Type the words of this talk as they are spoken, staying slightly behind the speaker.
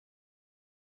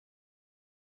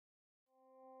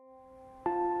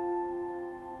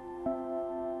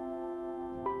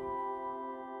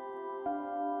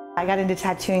I got into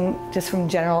tattooing just from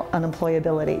general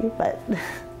unemployability, but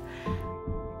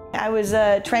I was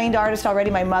a trained artist already.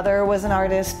 My mother was an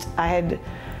artist. I had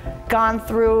gone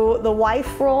through the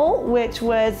wife role, which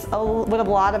was what a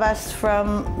lot of us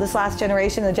from this last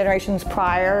generation, the generations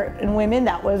prior, and women,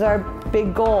 that was our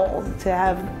big goal,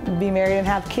 to be married and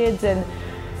have kids. And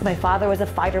my father was a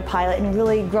fighter pilot, and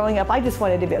really growing up, I just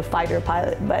wanted to be a fighter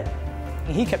pilot, but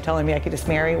he kept telling me I could just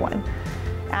marry one.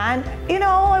 And you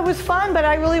know, it was fun, but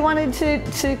I really wanted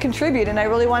to contribute, and I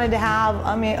really wanted to have,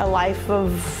 a life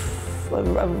of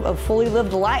a fully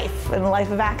lived life and a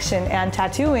life of action. And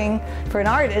tattooing for an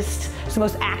artist is the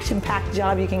most action-packed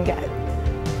job you can get.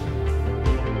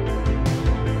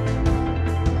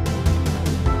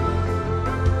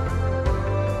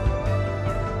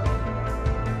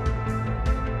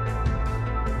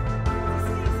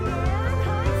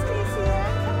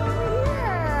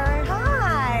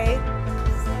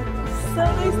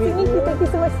 Nice to meet you. Thank you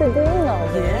so much for doing all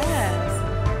this.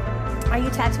 Yes. Are you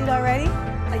tattooed already?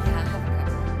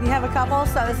 Yeah. You have a couple,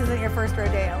 so this isn't your first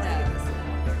rodeo. Yes.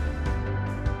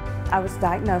 I was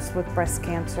diagnosed with breast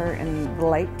cancer in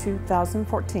late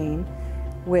 2014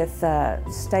 with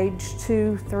stage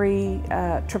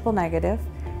 2-3 triple negative.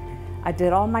 I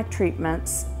did all my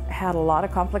treatments, had a lot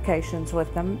of complications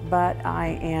with them, but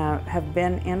I have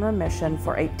been in remission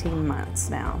for 18 months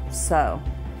now. So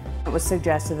it was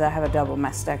suggested that I have a double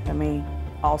mastectomy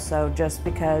also, just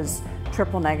because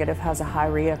triple negative has a high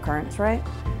reoccurrence rate.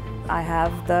 I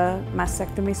have the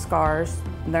mastectomy scars.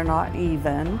 They're not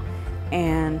even,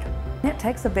 and it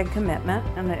takes a big commitment,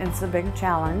 and it's a big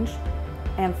challenge.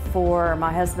 And for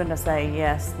my husband to say,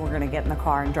 yes, we're going to get in the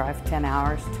car and drive 10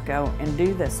 hours to go and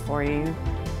do this for you,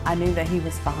 I knew that he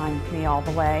was behind me all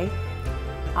the way.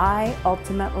 I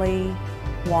ultimately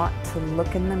want to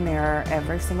look in the mirror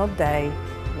every single day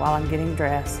while I'm getting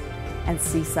dressed and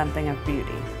see something of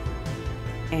beauty.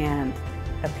 And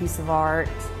a piece of art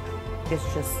is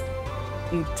just,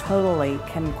 you totally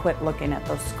can quit looking at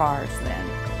those scars then.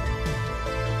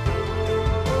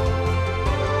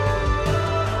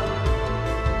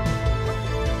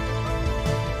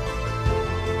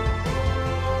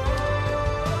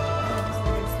 This is a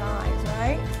good size,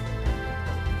 right?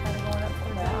 Kind of going up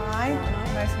from the eye,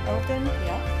 nice and open.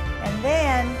 Yeah. And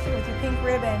then, with your pink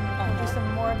ribbon, we'll do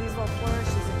some more of these little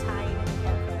flourishes and tie it in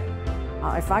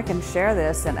together. If I can share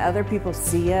this and other people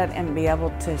see it and be able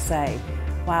to say,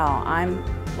 wow, I'm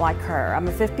like her. I'm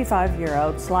a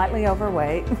 55-year-old, slightly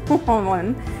overweight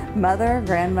woman, mother,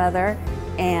 grandmother,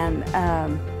 and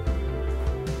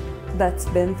that's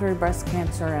been through breast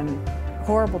cancer and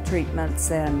horrible treatments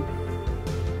and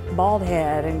bald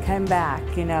head and came back,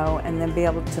 you know, and then be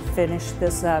able to finish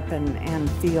this up and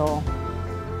feel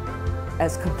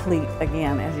as complete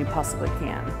again as you possibly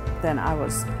can, then I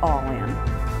was all in.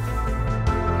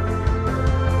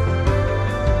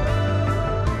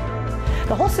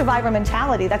 The whole survivor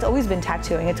mentality, that's always been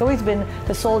tattooing. It's always been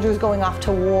the soldiers going off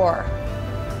to war,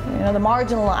 you know, the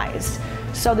marginalized.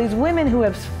 So these women who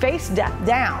have faced death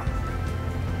down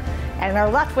and are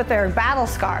left with their battle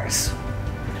scars,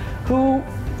 who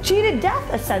cheated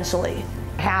death essentially,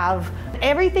 have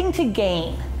everything to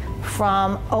gain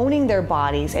from owning their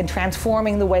bodies and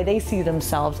transforming the way they see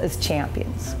themselves as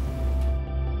champions.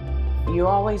 You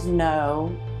always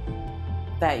know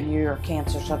that you're a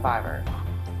cancer survivor,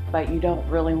 but you don't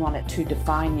really want it to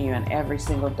define you in every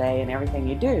single day and everything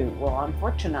you do. Well,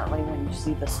 unfortunately, when you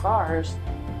see the scars,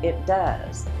 it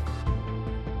does.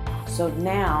 So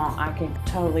now I can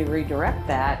totally redirect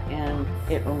that, and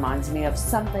it reminds me of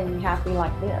something happy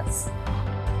like this.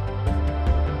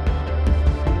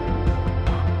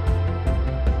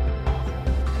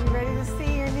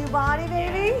 Body,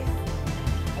 baby?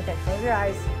 Okay, close your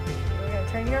eyes. We're gonna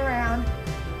turn you around.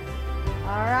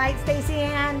 All right,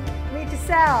 Stacy-Ann, meet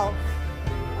yourself.